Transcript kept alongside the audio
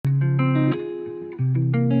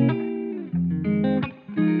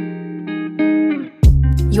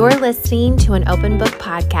You're listening to an Open Book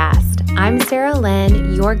podcast. I'm Sarah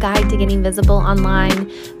Lynn, your guide to getting visible online,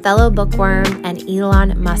 fellow bookworm, and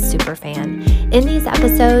Elon Musk superfan. In these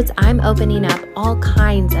episodes, I'm opening up all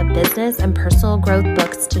kinds of business and personal growth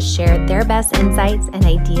books to share their best insights and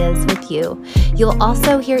ideas with you. You'll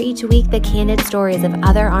also hear each week the candid stories of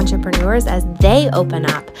other entrepreneurs as they open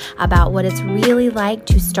up about what it's really like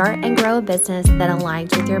to start and grow a business that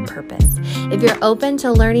aligns with your purpose. If you're open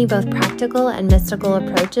to learning both practical and mystical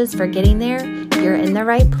approaches for getting there, you're in the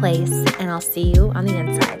right place, and I'll see you on the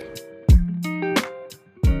inside.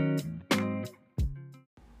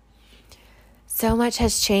 So much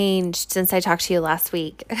has changed since I talked to you last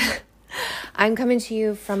week. I'm coming to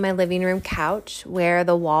you from my living room couch where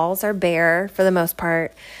the walls are bare for the most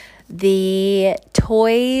part. The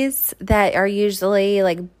toys that are usually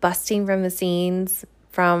like busting from the seams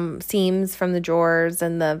from the drawers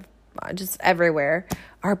and the just everywhere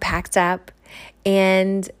are packed up,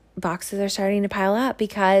 and boxes are starting to pile up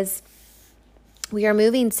because we are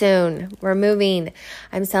moving soon. We're moving.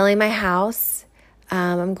 I'm selling my house.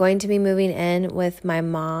 I'm going to be moving in with my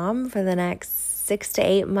mom for the next 6 to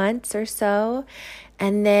 8 months or so.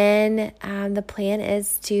 And then the plan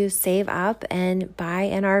is to save up and buy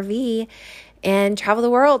an RV and travel the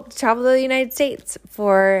world, travel to the United States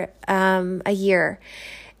for a year.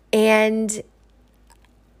 And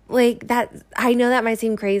like that, I know that might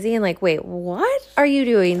seem crazy and like, wait, what are you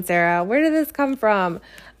doing, Sarah? Where did this come from?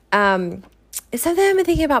 It's something I've been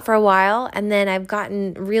thinking about for a while. And then I've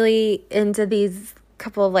gotten really into these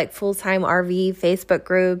couple of like full-time RV Facebook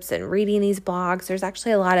groups and reading these blogs. There's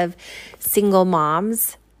actually a lot of single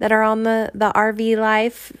moms that are on the RV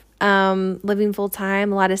life, living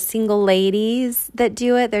full-time, a lot of single ladies that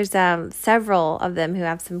do it. There's several of them who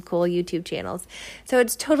have some cool YouTube channels. So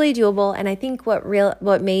it's totally doable. And I think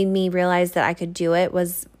what made me realize that I could do it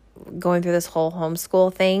was going through this whole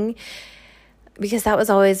homeschool thing, because that was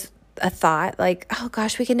always a thought like, oh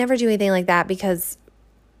gosh, we could never do anything like that because,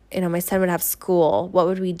 you know, my son would have school. What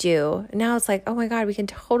would we do? And now it's like, oh my God, we can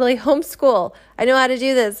totally homeschool. I know how to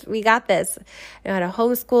do this. We got this. I know how to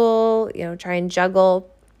homeschool, you know, try and juggle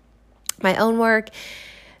my own work.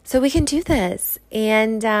 So we can do this.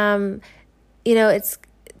 And, you know,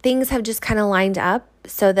 things have just kind of lined up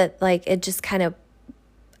so that like, it just kind of,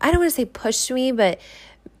 I don't want to say pushed me, but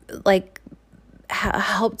like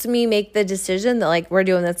helped me make the decision that like, we're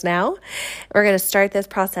doing this now. We're going to start this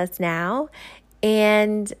process now.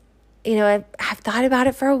 And, you know, I've thought about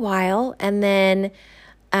it for a while, and then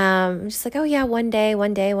I'm just like, oh yeah, one day.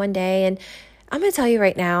 And I'm going to tell you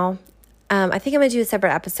right now, I think I'm going to do a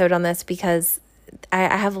separate episode on this because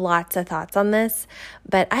I have lots of thoughts on this,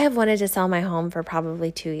 but I have wanted to sell my home for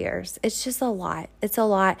probably 2 years. It's just a lot. It's a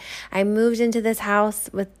lot. I moved into this house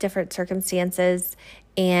with different circumstances,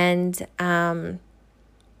 and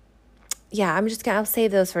yeah, I'll save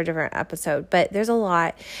those for a different episode, but there's a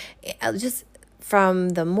lot. Just from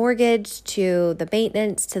the mortgage to the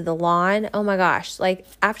maintenance to the lawn. Oh my gosh. Like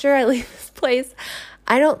after I leave this place,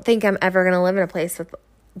 I don't think I'm ever going to live in a place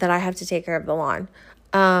that I have to take care of the lawn.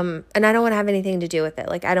 And I don't want to have anything to do with it.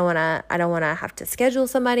 Like I don't want to have to schedule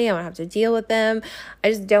somebody. I don't have to deal with them. I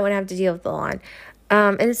just don't want to have to deal with the lawn.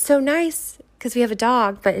 And it's so nice because we have a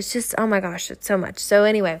dog, but it's just, oh my gosh, it's so much. So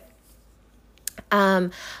anyway, I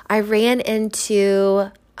ran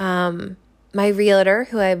into, my realtor,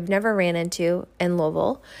 who I've never ran into in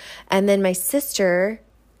Louisville. And then my sister,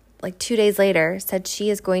 like 2 days later, said she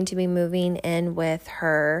is going to be moving in with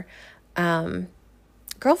her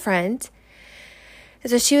girlfriend.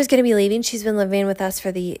 So she was going to be leaving. She's been living with us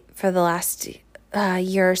for the last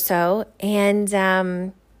year or so. And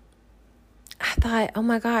I thought, oh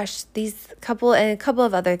my gosh, a couple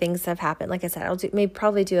of other things have happened. Like I said, I'll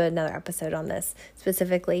probably do another episode on this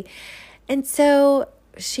specifically. And so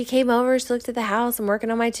she came over, she looked at the house. I'm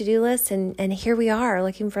working on my to-do list, and here we are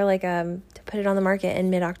looking for like to put it on the market in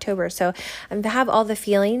mid-October. So I have all the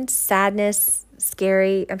feelings: sadness,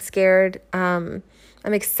 scary, I'm scared, I'm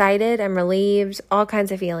excited, I'm relieved, all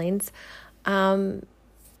kinds of feelings. But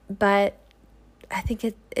I think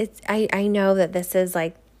I know that this is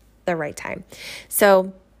like the right time.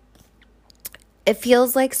 So it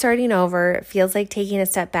feels like starting over. It feels like taking a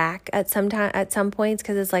step back at some points,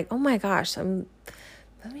 because it's like, oh my gosh, I'm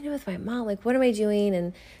moving in with my mom. Like, what am I doing?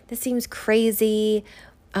 And this seems crazy.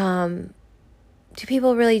 Do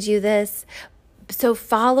people really do this? So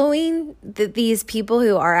following these people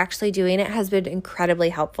who are actually doing it has been incredibly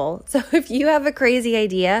helpful. So if you have a crazy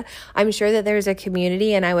idea, I'm sure that there's a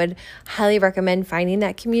community, and I would highly recommend finding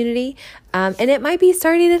that community. And it might be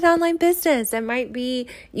starting an online business. It might be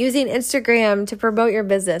using Instagram to promote your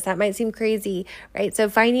business. That might seem crazy, right? So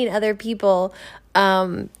finding other people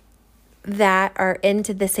that are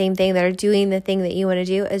into the same thing, that are doing the thing that you want to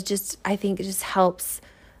do, is just, I think it just helps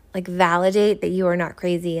like validate that you are not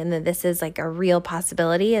crazy, and that this is like a real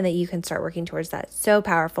possibility, and that you can start working towards that. So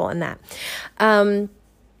powerful in that. And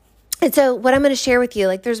so what I'm going to share with you,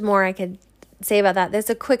 like there's more I could say about that. There's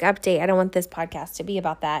a quick update. I don't want this podcast to be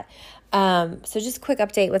about that. So just quick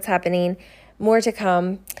update, what's happening, more to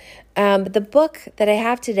come. But the book that I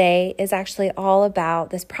have today is actually all about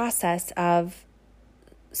this process of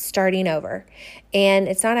starting over. And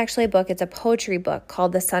it's not actually a book. It's a poetry book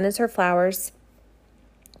called The Sun is Her Flowers.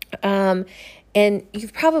 And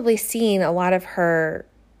you've probably seen a lot of her,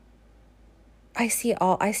 I see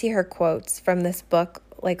her quotes from this book,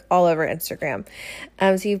 like all over Instagram.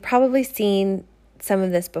 So you've probably seen some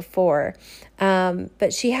of this before.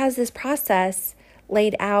 But she has this process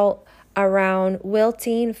laid out around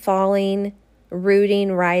wilting, falling,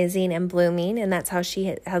 rooting, rising, and blooming. And that's how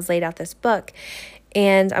she has laid out this book.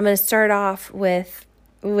 And I'm going to start off with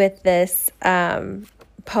this,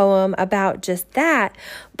 poem about just that.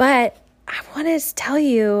 But I wanted to tell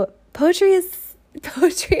you, poetry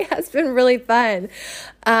has been really fun.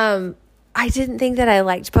 I didn't think that I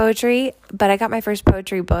liked poetry, but I got my first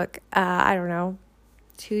poetry book, I don't know,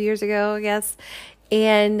 2 years ago, I guess.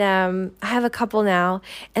 And I have a couple now,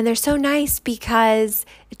 and they're so nice because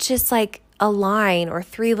it's just like a line or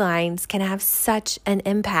 3 lines can have such an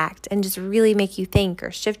impact and just really make you think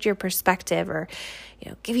or shift your perspective, or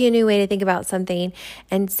give you a new way to think about something.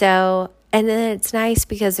 And then it's nice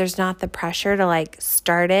because there's not the pressure to like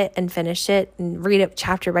start it and finish it and read it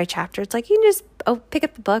chapter by chapter. It's like you can just pick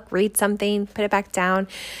up the book, read something, put it back down.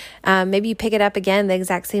 Maybe you pick it up again, the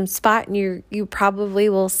exact same spot, and you probably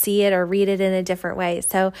will see it or read it in a different way.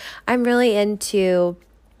 So I'm really into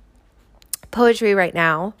poetry right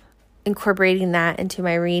now, incorporating that into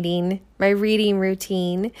my reading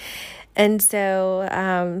routine. And so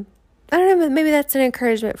I don't know, maybe that's an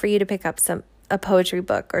encouragement for you to pick up a poetry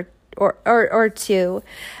book or two.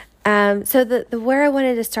 So the where I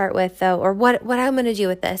wanted to start with, though, or what I'm going to do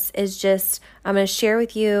with this is just, I'm going to share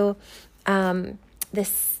with you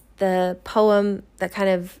the poem that kind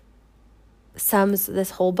of sums this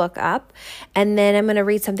whole book up, and then I'm going to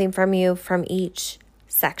read something from you from each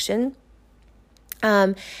section.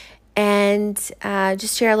 And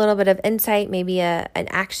just share a little bit of insight, maybe an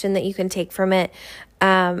action that you can take from it.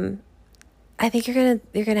 I think you're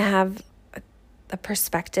gonna have a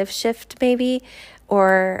perspective shift, maybe,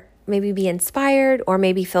 or maybe be inspired, or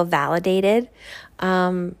maybe feel validated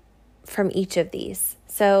from each of these.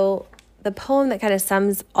 So the poem that kind of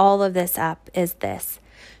sums all of this up is this.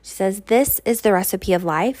 She says, "This is the recipe of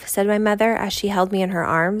life," said my mother as she held me in her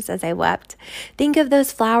arms as I wept. "Think of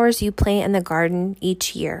those flowers you plant in the garden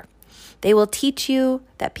each year. They will teach you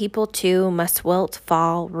that people too must wilt,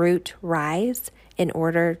 fall, root, rise in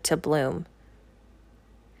order to bloom."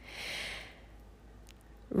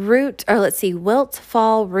 Wilt,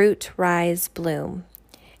 fall, root, rise, bloom.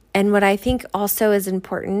 And what I think also is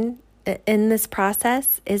important in this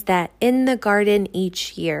process is that in the garden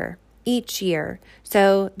each year.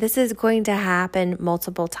 So this is going to happen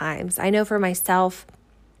multiple times. I know for myself,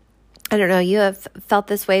 I don't know, you have felt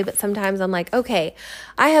this way, but sometimes I'm like, okay,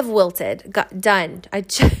 I have wilted, done. I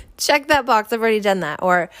check that box. I've already done that.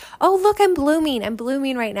 Or, oh, look, I'm blooming. I'm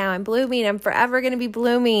blooming right now. I'm blooming. I'm forever going to be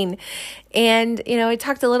blooming. And, I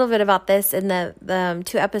talked a little bit about this in the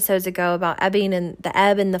 2 episodes ago about ebbing and the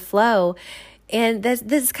ebb and the flow. And this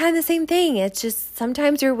is kind of the same thing. It's just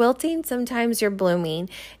sometimes you're wilting, sometimes you're blooming.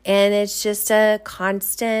 And it's just a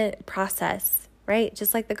constant process. Right?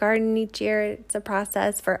 Just like the garden each year, it's a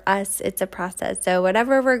process. For us, it's a process. So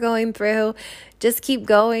whatever we're going through, just keep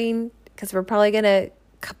going, because we're probably going to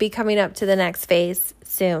be coming up to the next phase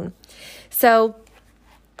soon. So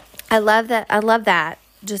I love that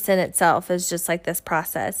just in itself is just like this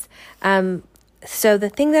process. So the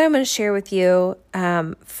thing that I'm going to share with you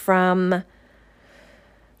from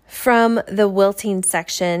the wilting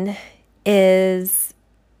section is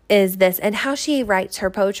this, and how she writes her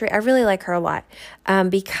poetry. I really like her a lot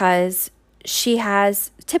because she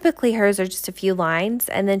has, typically hers are just a few lines,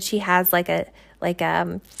 and then she has like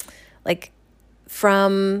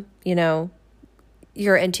from,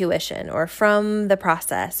 your intuition or from the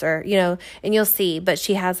process, or, and you'll see, but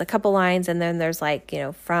she has a couple lines, and then there's like,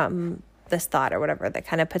 from this thought or whatever that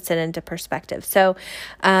kind of puts it into perspective. So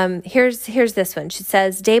here's this one. She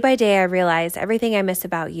says, day by day, I realize everything I miss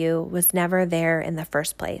about you was never there in the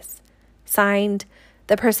first place. Signed,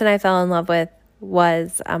 the person I fell in love with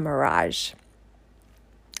was a mirage.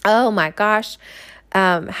 Oh my gosh.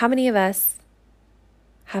 How many of us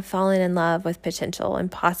have fallen in love with potential and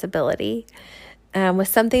possibility, with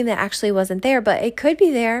something that actually wasn't there, but it could be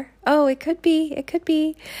there. Oh, it could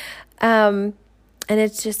be. And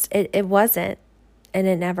it's just, it wasn't, and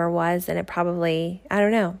it never was. And it probably, I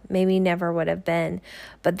don't know, maybe never would have been,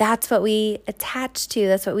 but that's what we attach to.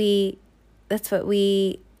 That's what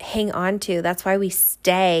we hang on to. That's why we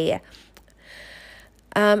stay.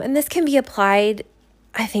 And this can be applied,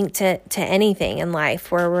 I think, to anything in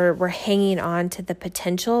life where we're hanging on to the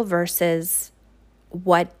potential versus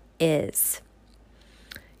what is.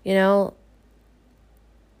 I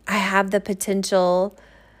have the potential.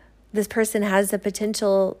 This person has the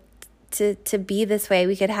potential to be this way.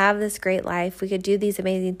 We could have this great life. We could do these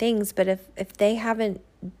amazing things. But if they haven't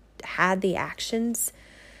had the actions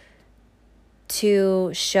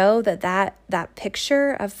to show that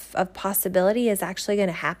picture of possibility is actually going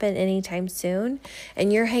to happen anytime soon,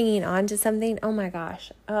 and you're hanging on to something, oh my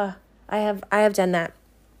gosh, I have done that.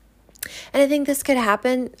 And I think this could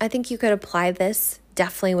happen. I think you could apply this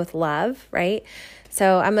definitely with love, right?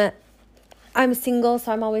 So I'm single,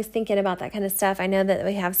 so I'm always thinking about that kind of stuff. I know that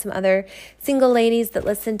we have some other single ladies that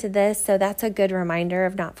listen to this, so that's a good reminder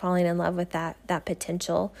of not falling in love with that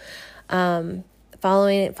potential.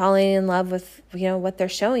 Falling in love with, what they're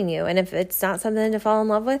showing you. And if it's not something to fall in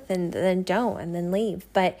love with, then don't, and then leave.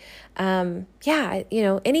 But, anything,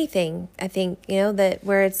 I think, that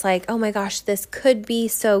where it's like, oh my gosh, this could be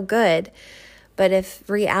so good. But if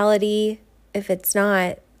it's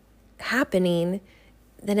not happening,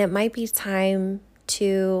 then it might be time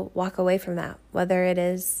to walk away from that, whether it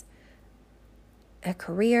is a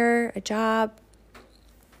career, a job,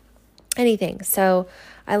 anything. So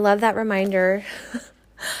I love that reminder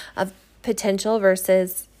of potential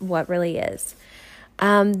versus what really is.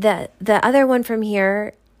 The other one from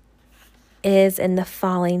here is in the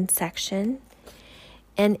falling section,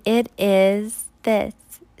 and it is this.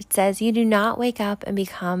 It says, you do not wake up and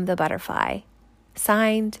become the butterfly.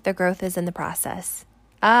 Signed, the growth is in the process.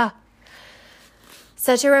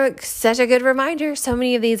 Such a good reminder. So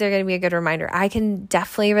many of these are going to be a good reminder. I can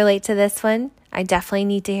definitely relate to this one. I definitely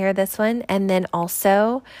need to hear this one. And then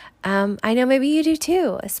also, I know maybe you do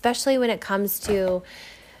too, especially when it comes to,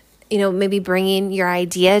 maybe bringing your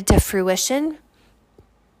idea to fruition,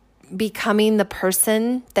 becoming the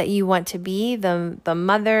person that you want to be, the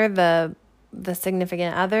mother, the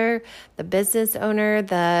significant other, the business owner,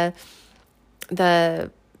 the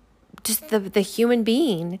human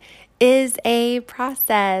being is a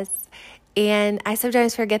process. And I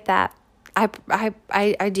sometimes forget that. I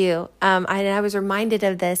do. And I was reminded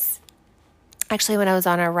of this actually when I was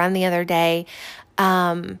on a run the other day.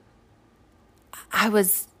 I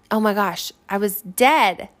was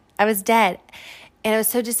dead. And I was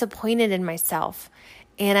so disappointed in myself.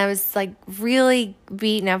 And I was like really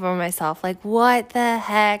beaten up on myself. Like, what the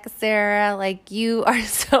heck, Sarah? Like, you are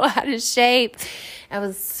so out of shape. I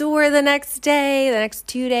was sore the next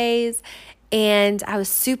 2 days. And I was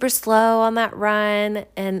super slow on that run.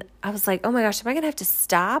 And I was like, oh my gosh, am I going to have to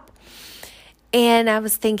stop? And I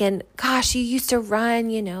was thinking, gosh, you used to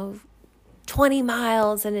run, 20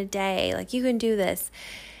 miles in a day. Like, you can do this.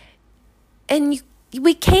 And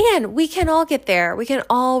we can all get there. We can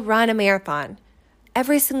all run a marathon.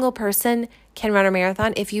 Every single person can run a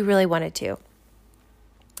marathon if you really wanted to.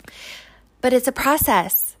 But it's a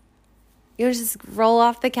process. You just roll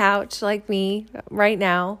off the couch like me right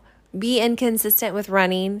now, be inconsistent with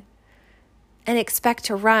running, and expect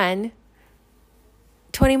to run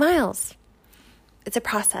 20 miles. It's a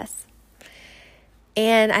process.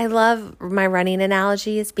 And I love my running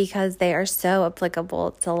analogies because they are so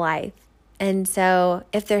applicable to life. And so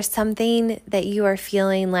if there's something that you are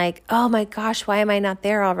feeling like, oh my gosh, why am I not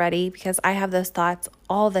there already? Because I have those thoughts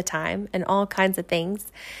all the time and all kinds of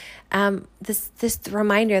things. This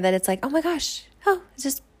reminder that it's like, oh my gosh, it's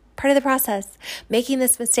just part of the process. Making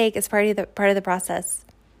this mistake is part of the process.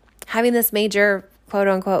 Having this major quote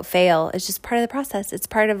unquote fail is just part of the process. It's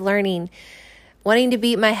part of learning. Wanting to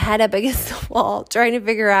beat my head up against the wall, trying to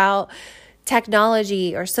figure out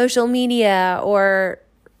technology or social media or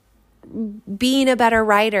being a better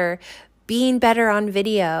writer, being better on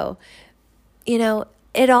video,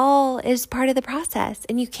 it all is part of the process,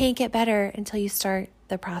 and you can't get better until you start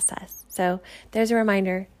the process. So there's a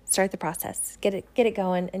reminder, start the process, get it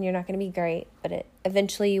going, and you're not going to be great, but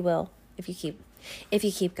eventually you will if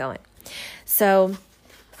you keep going. So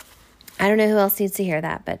I don't know who else needs to hear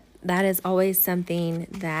that, but that is always something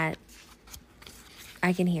that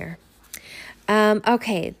I can hear.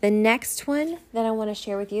 Okay, the next one that I want to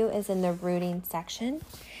share with you is in the rooting section.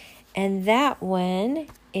 And that one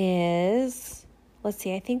is, let's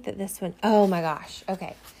see, I think that this one, oh my gosh.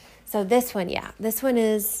 Okay. So this one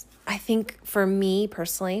is, I think for me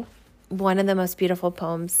personally, one of the most beautiful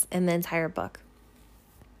poems in the entire book.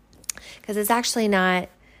 Because it's actually not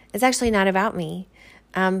about me.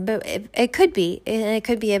 But it could be, and it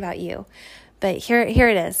could be about you. But here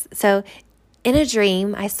it is. So in a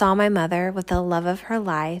dream, I saw my mother with the love of her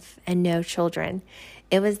life and no children.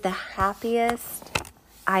 It was the happiest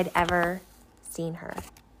I'd ever seen her.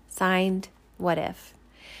 Signed, What If?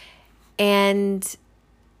 And,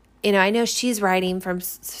 I know she's writing from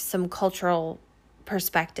some cultural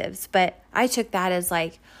perspectives, but I took that as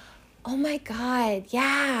like, oh my God,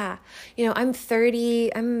 yeah. I'm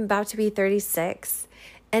 30, I'm about to be 36.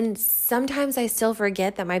 And sometimes I still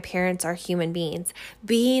forget that my parents are human beings.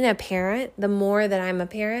 Being a parent, the more that I'm a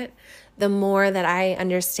parent, the more that I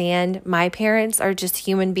understand my parents are just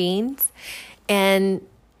human beings. And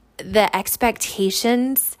the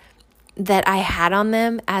expectations that I had on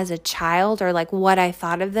them as a child, or like what I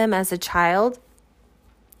thought of them as a child,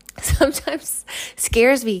 sometimes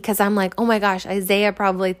scares me, because I'm like, oh my gosh, Isaiah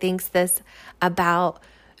probably thinks this about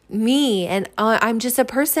me, and I'm just a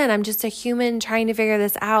person. I'm just a human trying to figure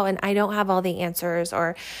this out, and I don't have all the answers.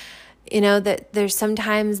 Or, that there's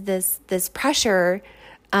sometimes this pressure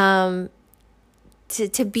to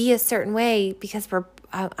be a certain way because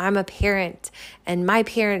I'm a parent, and my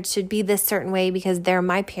parents should be this certain way because they're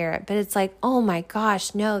my parent. But it's like, oh my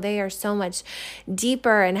gosh, no, they are so much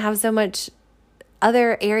deeper and have so much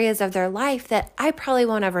other areas of their life that I probably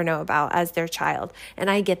won't ever know about as their child.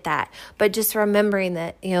 And I get that. But just remembering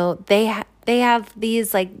that, they have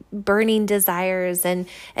these like burning desires and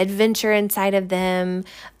adventure inside of them,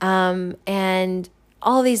 and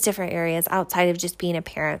all these different areas outside of just being a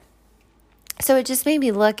parent. So it just made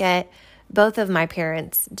me look at both of my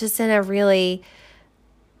parents just in a really,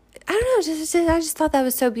 I don't know, I just thought that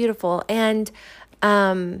was so beautiful. And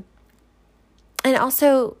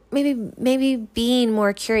also maybe being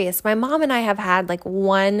more curious. My mom and I have had like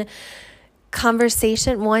one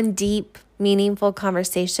deep, meaningful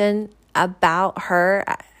conversation about her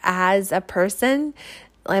as a person,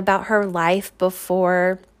 about her life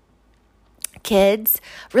before kids.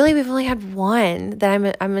 Really, we've only had one that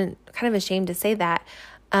I'm kind of ashamed to say that.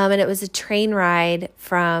 And it was a train ride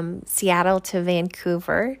from Seattle to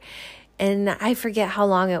Vancouver. And I forget how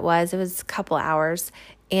long it was. It was a couple hours.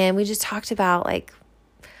 And we just talked about like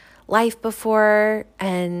life before,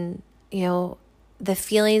 and, the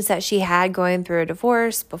feelings that she had going through a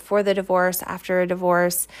divorce, before the divorce, after a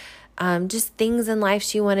divorce, just things in life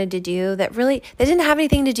she wanted to do that didn't have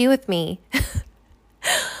anything to do with me,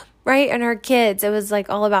 right? And her kids, it was like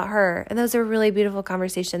all about her. And those are really beautiful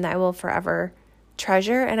conversations that I will forever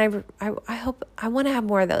treasure. And I hope, I want to have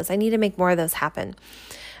more of those. I need to make more of those happen.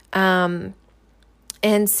 And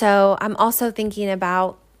so I'm also thinking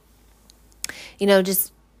about,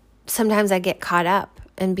 just sometimes I get caught up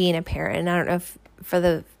in being a parent. And I don't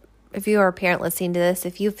know if you are a parent listening to this,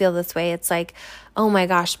 if you feel this way, it's like, oh my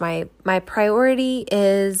gosh, my priority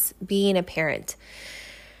is being a parent.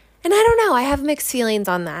 And I don't know, I have mixed feelings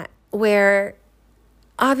on that, where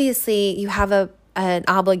obviously you have an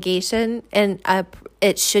obligation, and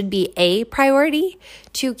it should be a priority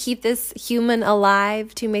to keep this human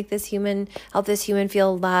alive, to help this human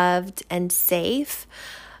feel loved and safe.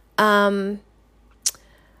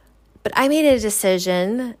 But I made a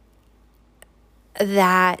decision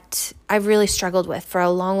that I really struggled with for a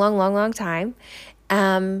long time,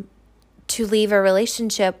 to leave a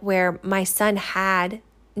relationship where my son had,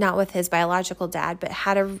 not with his biological dad, but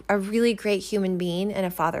had a really great human being and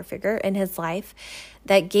a father figure in his life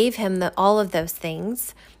that gave him all of those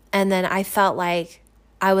things. And then I felt like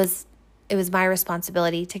it was my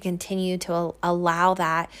responsibility to continue to allow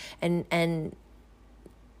that and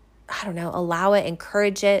I don't know, allow it,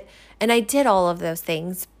 encourage it. And I did all of those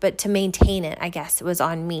things, but to maintain it, I guess it was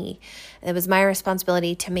on me. It was my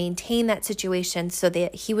responsibility to maintain that situation so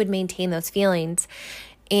that he would maintain those feelings.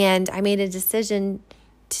 And I made a decision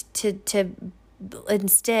to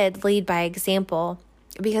instead lead by example,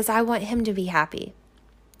 because I want him to be happy.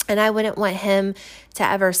 And I wouldn't want him to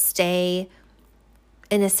ever stay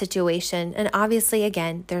in a situation. And obviously,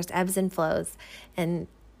 again, there's ebbs and flows. And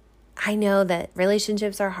I know that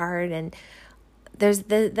relationships are hard, and there's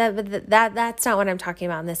that's not what I'm talking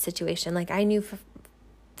about in this situation. Like, I knew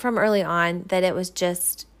from early on that it was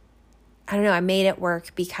just, I don't know, I made it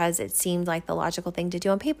work because it seemed like the logical thing to do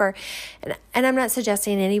on paper. And I'm not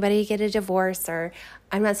suggesting anybody get a divorce, or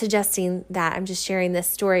I'm not suggesting that. I'm just sharing this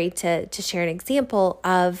story to share an example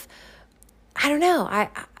of, I don't know, I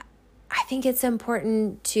think it's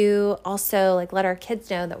important to also like let our kids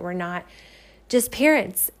know that we're not just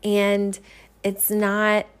parents, and it's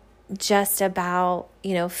not just about,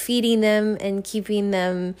 feeding them and keeping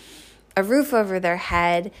them a roof over their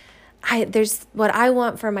head. There's what I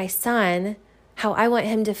want for my son, how I want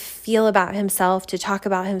him to feel about himself, to talk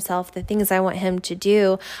about himself, the things I want him to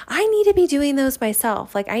do. I need to be doing those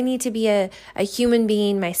myself. Like I need to be a human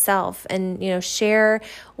being myself, and, share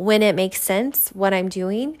when it makes sense what I'm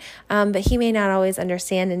doing. But he may not always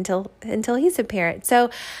understand until he's a parent. So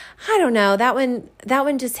I don't know, that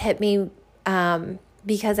one just hit me,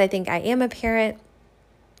 because I think I am a parent.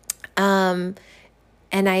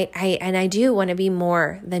 And I do want to be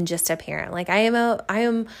more than just a parent. Like I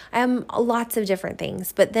am lots of different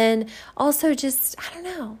things, but then also just, I don't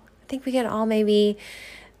know, I think we can all maybe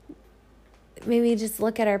just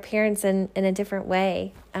look at our parents in a different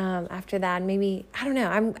way, after that. Maybe, I don't know,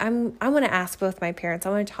 I want to ask both my parents. I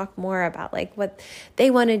want to talk more about like what they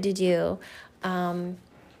wanted to do,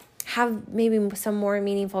 have maybe some more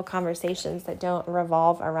meaningful conversations that don't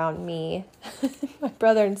revolve around me, my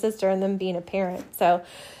brother and sister, and them being a parent. So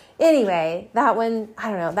anyway, that one,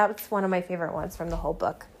 I don't know, that was one of my favorite ones from the whole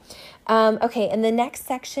book. Okay, and the next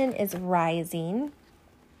section is rising.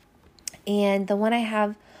 And the one I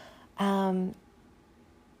have in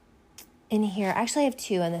here, actually I have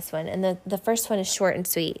two on this one. And the first one is short and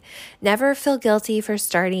sweet. Never feel guilty for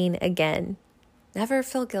starting again. Never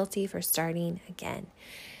feel guilty for starting again.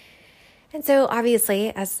 And so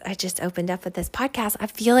obviously, as I just opened up with this podcast, I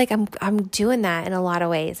feel like I'm doing that in a lot of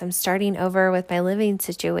ways. I'm starting over with my living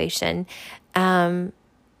situation,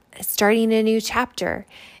 starting a new chapter.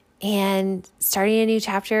 And starting a new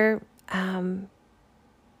chapter can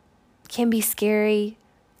be scary.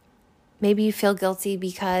 Maybe you feel guilty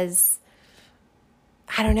because,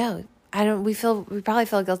 I don't know. We probably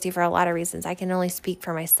feel guilty for a lot of reasons. I can only speak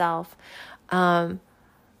for myself. A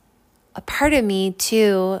part of me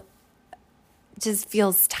too just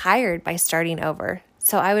feels tired by starting over.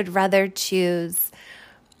 So I would rather choose,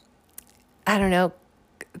 I don't know,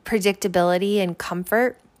 predictability and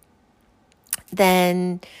comfort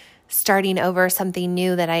than starting over something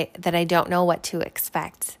new that I don't know what to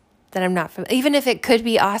expect, that I'm not familiar. Even if it could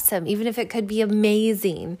be awesome, even if it could be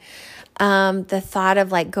amazing, the thought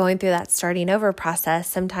of like going through that starting over process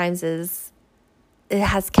sometimes it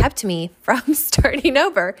has kept me from starting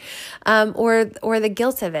over, or the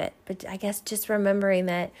guilt of it. But I guess just remembering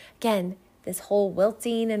that, again, this whole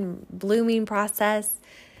wilting and blooming process,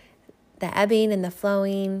 the ebbing and the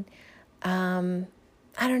flowing, I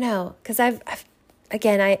don't know, because I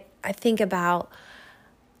think about,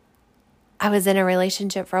 I was in a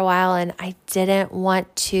relationship for a while and I didn't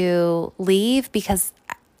want to leave because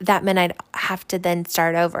that meant I'd have to then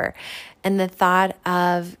start over. And the thought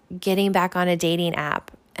of getting back on a dating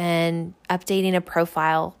app and updating a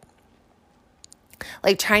profile,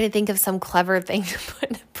 like trying to think of some clever thing to put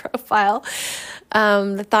in a profile,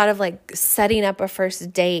 the thought of like setting up a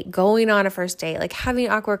first date, going on a first date, like having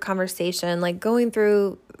awkward conversation, like going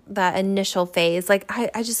through that initial phase. Like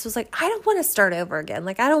I just was like, I don't want to start over again.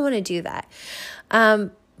 Like I don't want to do that.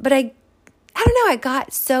 But I don't know, I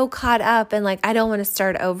got so caught up in like, I don't want to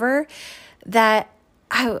start over, that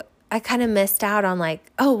I kind of missed out on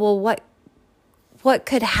like, oh, well, what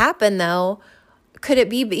could happen though? Could it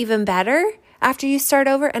be even better after you start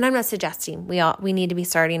over? And I'm not suggesting we need to be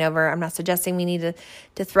starting over. I'm not suggesting we need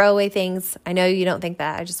to throw away things. I know you don't think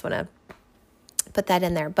that. I just want to put that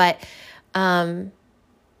in there. But I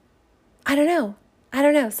don't know.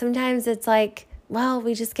 Sometimes it's like, well,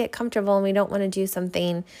 we just get comfortable and we don't want to do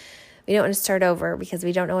something. We don't want to start over because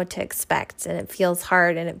we don't know what to expect, and it feels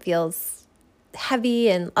hard and it feels heavy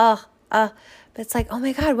and but it's like, oh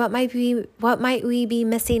my God, what might we be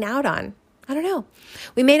missing out on? I don't know.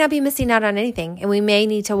 We may not be missing out on anything, and we may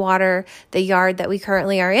need to water the yard that we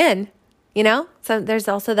currently are in, So there's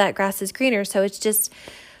also that grass is greener. So it's just,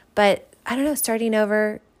 but I don't know, starting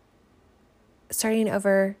over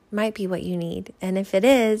might be what you need. And if it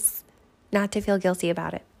is, not to feel guilty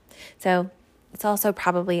about it. So it's also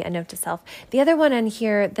probably a note to self. The other one on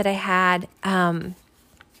here that I had,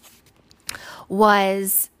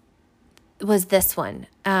 was this one,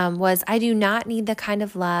 was I do not need the kind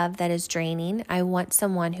of love that is draining. I want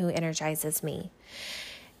someone who energizes me.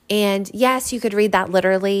 And yes, you could read that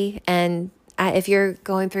literally. And if you're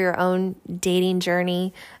going through your own dating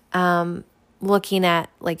journey, looking at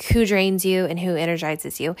like who drains you and who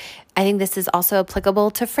energizes you. I think this is also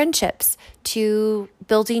applicable to friendships, to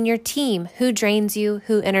building your team, who drains you,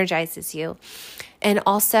 who energizes you. And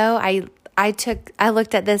also I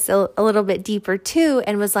looked at this a little bit deeper too,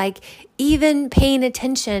 and was like, even paying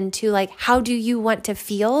attention to like, how do you want to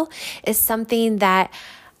feel is something that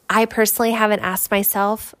I personally haven't asked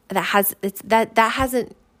myself, that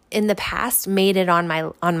hasn't in the past made it on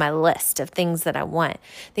my list of things that I want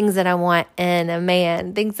in a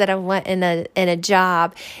man, things that I want in a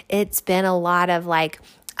job. It's been a lot of like,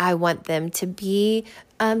 I want them to be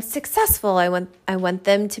successful. I want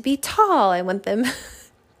them to be tall. I want them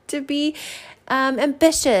to be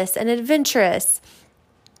ambitious and adventurous.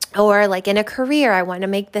 Or like in a career, I want to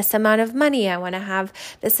make this amount of money. I want to have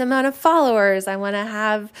this amount of followers. I want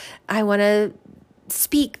to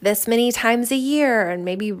speak this many times a year and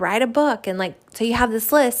maybe write a book. And like, so you have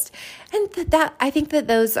this list, and that I think that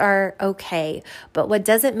those are okay. But what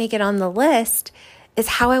doesn't make it on the list is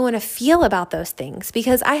how I want to feel about those things,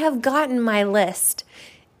 because I have gotten my list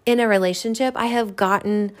in a relationship. I have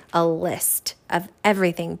gotten a list of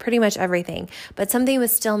everything, pretty much everything, but something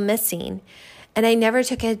was still missing. And I never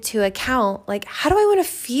took into account, like, how do I want to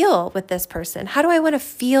feel with this person? How do I want to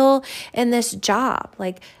feel in this job?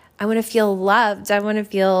 Like, I want to feel loved. I want to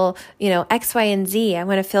feel, X, Y, and Z. I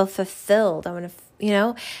want to feel fulfilled. I want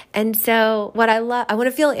to, and so I want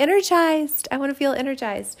to feel energized.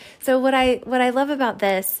 So what I love about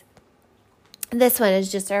this one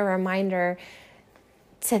is just a reminder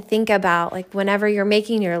to think about, like, whenever you're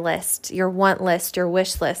making your list, your want list, your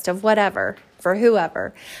wish list of whatever, for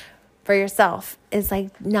whoever, for yourself, is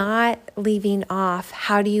like not leaving off,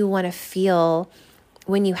 how do you want to feel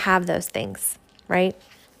when you have those things, right?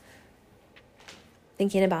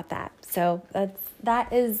 Thinking about that. So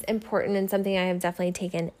that is important, and something I have definitely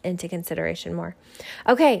taken into consideration more.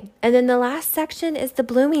 Okay, and then the last section is the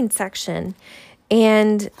blooming section.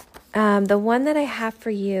 And the one that I have for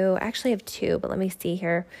you, I actually have two, but let me see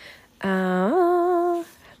here.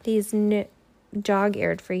 These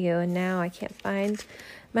dog-eared for you, and now I can't find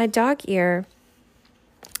my dog ear.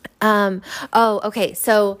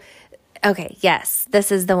 Yes,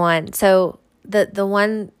 this is the one. So the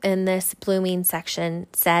one in this blooming section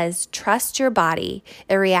says, trust your body.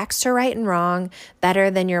 It reacts to right and wrong better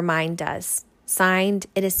than your mind does. Signed,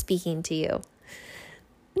 it is speaking to you.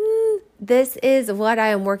 This is what I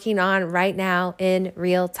am working on right now in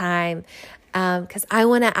real time. Because I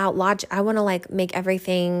want to like make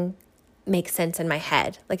everything make sense in my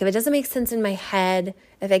head. Like, if it doesn't make sense in my head,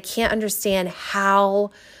 if I can't understand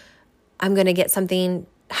how I'm going to get something,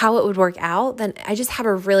 how it would work out, then I just have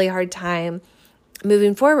a really hard time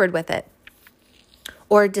moving forward with it,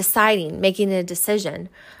 or making a decision,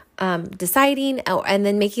 and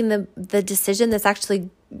then making the decision that's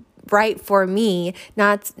actually right for me,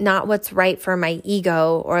 not what's right for my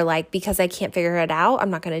ego, or like, because I can't figure it out,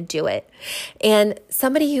 I'm not going to do it. And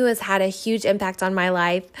somebody who has had a huge impact on my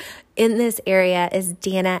life in this area is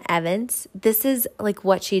Dana Evans. This is like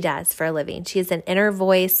what she does for a living. She is an inner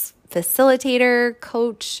voice facilitator,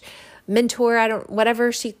 coach, mentor,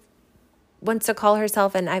 whatever she wants to call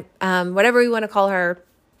herself, and whatever we want to call her,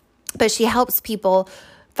 but she helps people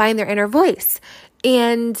find their inner voice.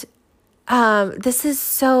 And this is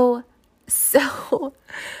so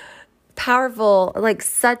powerful, like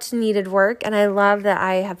such needed work. And I love that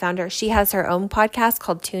I have found her. She has her own podcast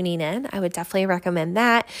called Tuning In. I would definitely recommend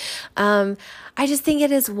that. I just think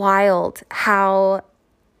it is wild how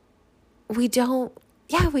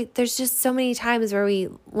there's just so many times where we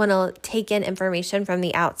want to take in information from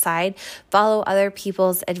the outside, follow other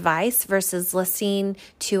people's advice versus listening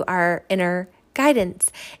to our inner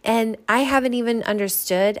guidance. And I haven't even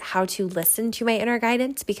understood how to listen to my inner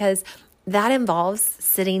guidance, because that involves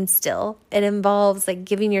sitting still. It involves like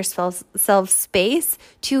giving yourself space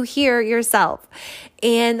to hear yourself.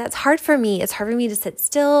 And that's hard for me. It's hard for me to sit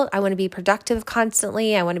still. I want to be productive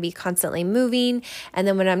constantly. I want to be constantly moving. And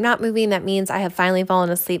then when I'm not moving, that means I have finally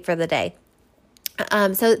fallen asleep for the day.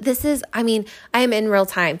 So this is, I am in real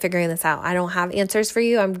time figuring this out. I don't have answers for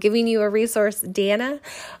you. I'm giving you a resource, Dana.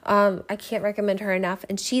 I can't recommend her enough.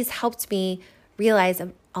 And she's helped me realize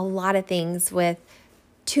a lot of things with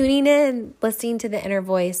tuning in, listening to the inner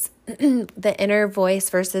voice, the inner voice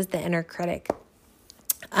versus the inner critic.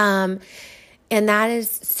 And that is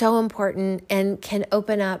so important and can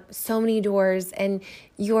open up so many doors, and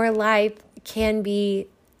your life can be,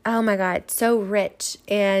 oh my God, so rich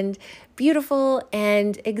and beautiful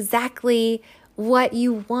and exactly what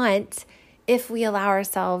you want if we allow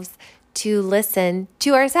ourselves to listen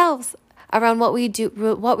to ourselves. around what we do,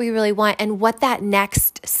 what we really want, and what that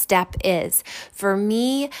next step is. For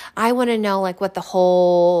me, I want to know like what the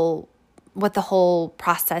whole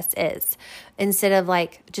process is, instead of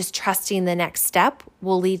like just trusting the next step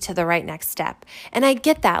will lead to the right next step. And I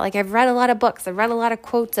get that. Like I've read a lot of books. I've read a lot of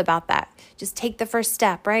quotes about that. Just take the first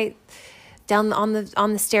step, right? Down on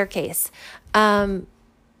the staircase. But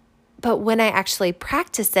when I actually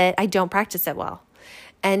practice it, I don't practice it well.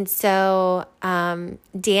 And so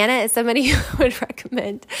Dana is somebody who would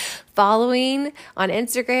recommend following on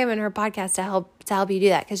Instagram and her podcast to help you do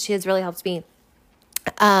that, because she has really helped me.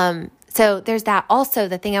 So there's that. Also,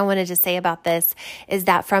 the thing I wanted to say about this is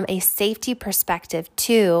that from a safety perspective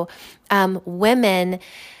too, women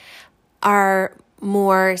are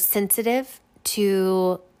more sensitive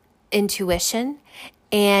to intuition.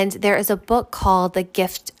 And there is a book called The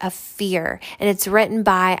Gift of Fear, and it's written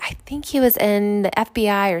by, I think he was in the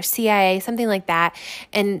FBI or CIA, something like that.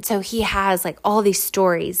 And so he has like all these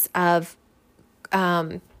stories of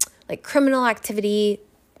like criminal activity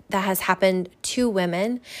that has happened to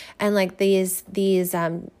women, and like these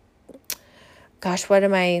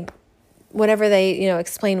whenever they,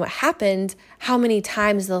 explain what happened, how many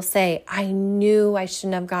times they'll say, I knew I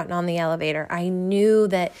shouldn't have gotten on the elevator. I knew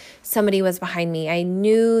that somebody was behind me. I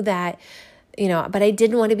knew that, but I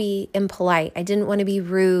didn't want to be impolite. I didn't want to be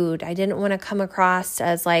rude. I didn't want to come across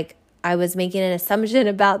as like I was making an assumption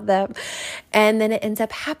about them. And then it ends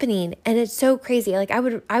up happening. And it's so crazy. Like I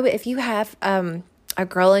would, if you have a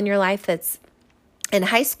girl in your life that's in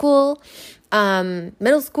high school,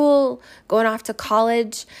 middle school, going off to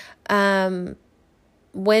college, especially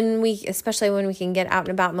when we can get out and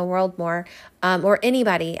about in the world more, or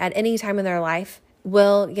anybody at any time in their life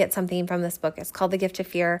will get something from this book. It's called The Gift of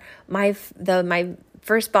Fear. My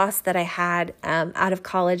first boss that I had, out of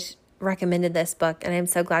college recommended this book, and I'm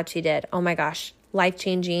so glad she did. Oh my gosh,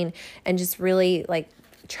 life-changing, and just really like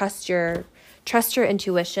trust your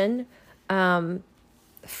intuition,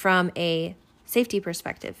 from a safety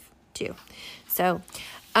perspective too. So,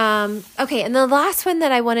 okay. And the last one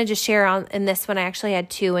that I wanted to share in this one, I actually had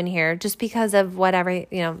two in here just because of whatever,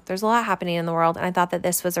 there's a lot happening in the world. And I thought that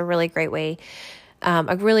this was a really great way,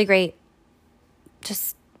 a really great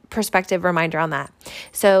just perspective reminder on that.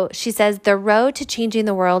 So she says, the road to changing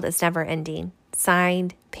the world is never ending.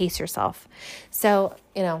 Signed, Pace Yourself. So,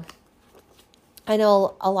 I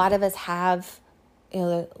know a lot of us have,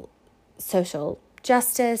 social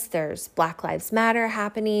justice, there's Black Lives Matter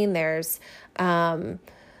happening, there's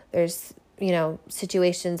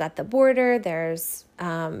situations at the border, there's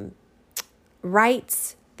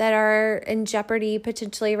rights that are in jeopardy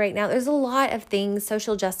potentially right now. There's a lot of things,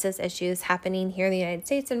 social justice issues happening here in the United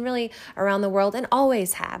States and really around the world, and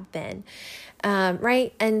always have been.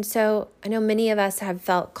 Right. And so I know many of us have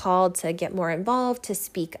felt called to get more involved, to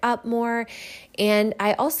speak up more. And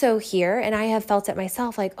I also hear, and I have felt it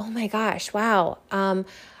myself, like, oh my gosh, wow.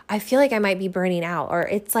 I feel like I might be burning out, or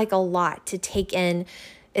it's like a lot to take in.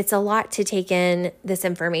 It's a lot to take in this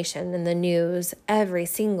information in the news every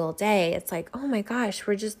single day. It's like, oh my gosh,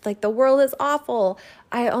 we're just like, the world is awful.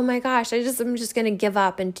 Oh my gosh, I'm just going to give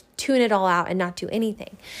up and tune it all out and not do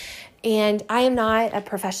anything. And I am not a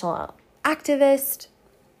professional activist,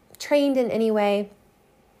 trained in any way.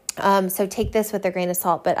 So take this with a grain of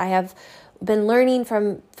salt, but I have been learning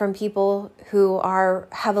from people who are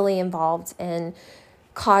heavily involved in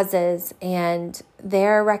causes, and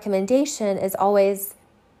their recommendation is always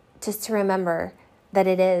just to remember that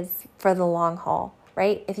it is for the long haul,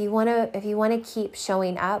 right? If you want to keep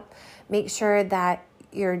showing up, make sure that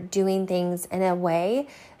you're doing things in a way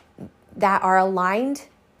that are aligned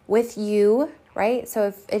with you, right? So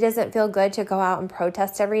if it doesn't feel good to go out and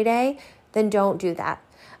protest every day, then don't do that.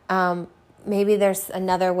 Maybe there's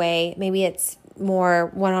another way. Maybe it's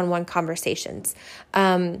more one-on-one conversations.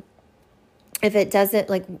 If it doesn't,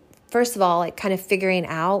 like, first of all, like kind of figuring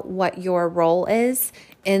out what your role is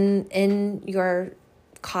in your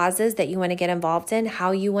causes that you want to get involved in,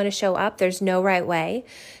 how you want to show up. There's no right way.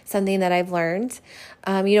 Something that I've learned.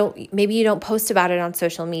 Maybe you don't post about it on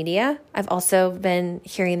social media. I've also been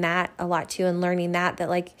hearing that a lot too, and learning that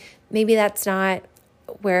like maybe that's not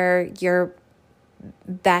where you're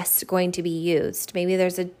best going to be used. Maybe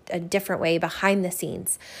there's a different way behind the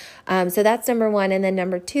scenes. So that's number one. And then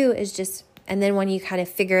number two is just, and then when you kind of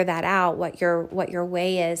figure that out, what your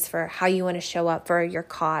way is for how you want to show up for your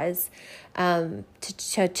cause,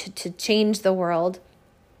 to change the world,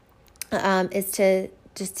 is to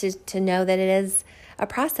know that it is a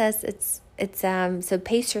process. So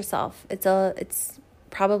pace yourself. It's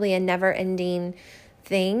probably a never ending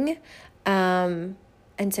thing.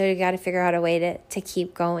 And so you got to figure out a way to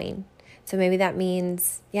keep going. So maybe that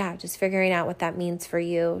means, just figuring out what that means for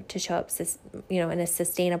you to show up, in a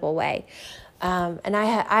sustainable way. And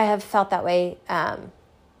I have felt that way,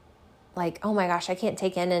 like, oh my gosh, I can't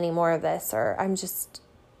take in any more of this, or I'm just,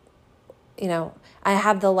 I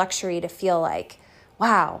have the luxury to feel like,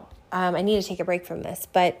 wow, I need to take a break from this.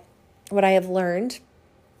 But what I have learned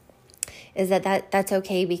is that's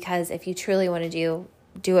okay, because if you truly want to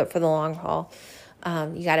do it for the long haul,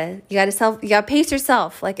 you gotta pace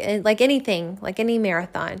yourself, like anything, like any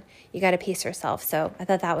marathon, you gotta pace yourself. So I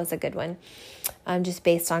thought that was a good one, just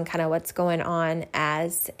based on kind of what's going on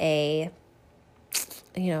as on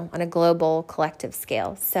a global collective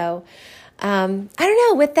scale. So, I don't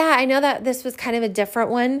know, with that, I know that this was kind of a different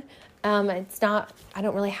one. I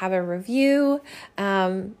don't really have a review.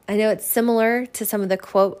 I know it's similar to some of the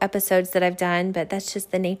quote episodes that I've done, but that's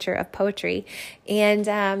just the nature of poetry. And,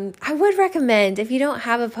 I would recommend, if you don't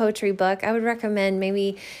have a poetry book, I would recommend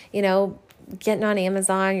maybe, getting on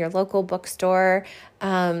Amazon, your local bookstore,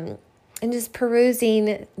 and just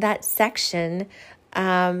perusing that section,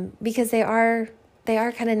 because they are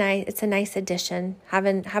kind of nice. It's a nice addition,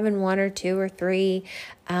 having one or two or three,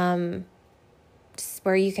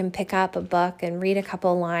 where you can pick up a book and read a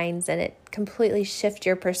couple lines and it completely shift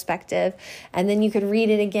your perspective. And then you could read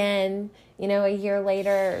it again, a year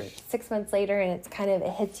later, 6 months later, and it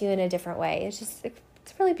hits you in a different way. It's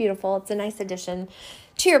really beautiful. It's a nice addition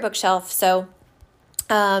to your bookshelf. So,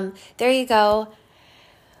 there you go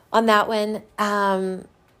on that one.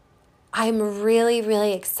 I'm really,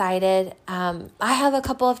 really excited. I have a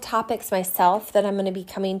couple of topics myself that I'm going to be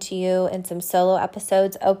coming to you in some solo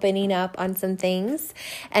episodes, opening up on some things.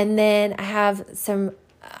 And then I have some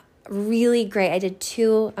really great, I did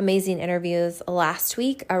 2 amazing interviews last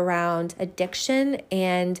week around addiction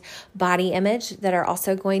and body image that are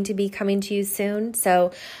also going to be coming to you soon.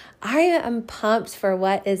 So I am pumped for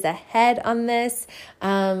what is ahead on this,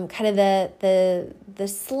 kind of the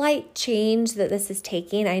slight change that this is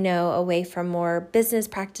taking, I know, away from more business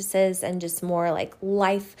practices and just more like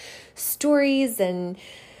life stories and,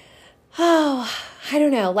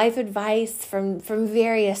 life advice from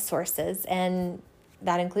various sources, and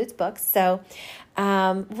that includes books. So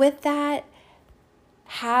with that,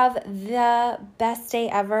 have the best day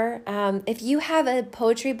ever. If you have a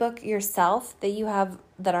poetry book yourself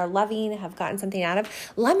that are loving, have gotten something out of,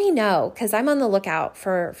 let me know, because I'm on the lookout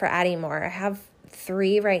for adding more. I have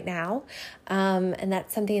 3 right now, and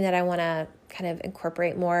that's something that I want to kind of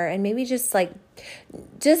incorporate more, and maybe just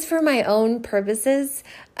for my own purposes.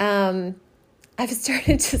 I've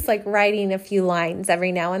started just writing a few lines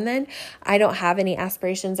every now and then. I don't have any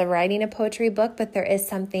aspirations of writing a poetry book, but there is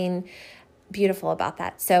something beautiful about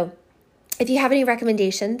that. So if you have any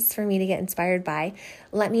recommendations for me to get inspired by,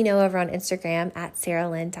 let me know over on Instagram at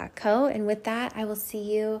sarahlyn.co. And with that, I will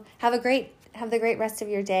see you. Have the great rest of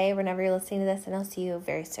your day whenever you're listening to this, and I'll see you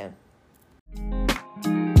very soon.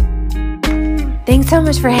 Thanks so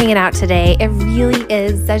much for hanging out today. It really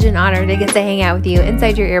is such an honor to get to hang out with you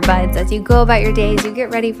inside your earbuds as you go about your day, as you get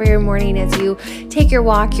ready for your morning, as you take your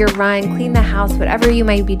walk, your run, clean the house, whatever you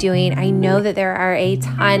might be doing. I know that there are a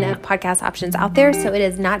ton of podcast options out there, so it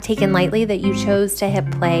is not taken lightly that you chose to hit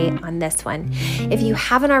play on this one. If you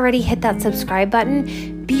haven't already hit that subscribe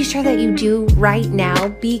button, be sure that you do right now,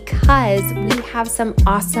 because we have some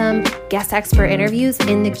awesome guest expert interviews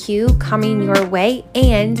in the queue coming your way.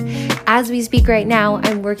 And as we speak right now,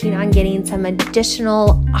 I'm working on getting some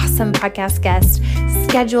additional awesome podcast guests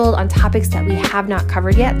scheduled on topics that we have not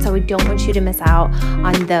covered yet. So we don't want you to miss out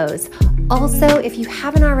on those. Also, if you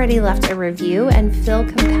haven't already left a review and feel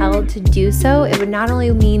compelled to do so, it would not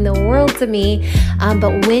only mean the world to me,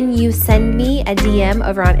 but when you send me a DM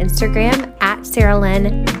over on Instagram at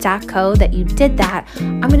sarahlyn.co that you did that,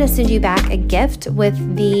 I'm going to send you back a gift with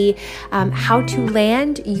the how to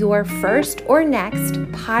land your first or next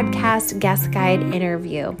podcast guest guide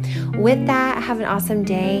interview. With that, have an awesome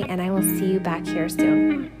day, and I will see you back here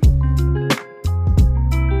soon.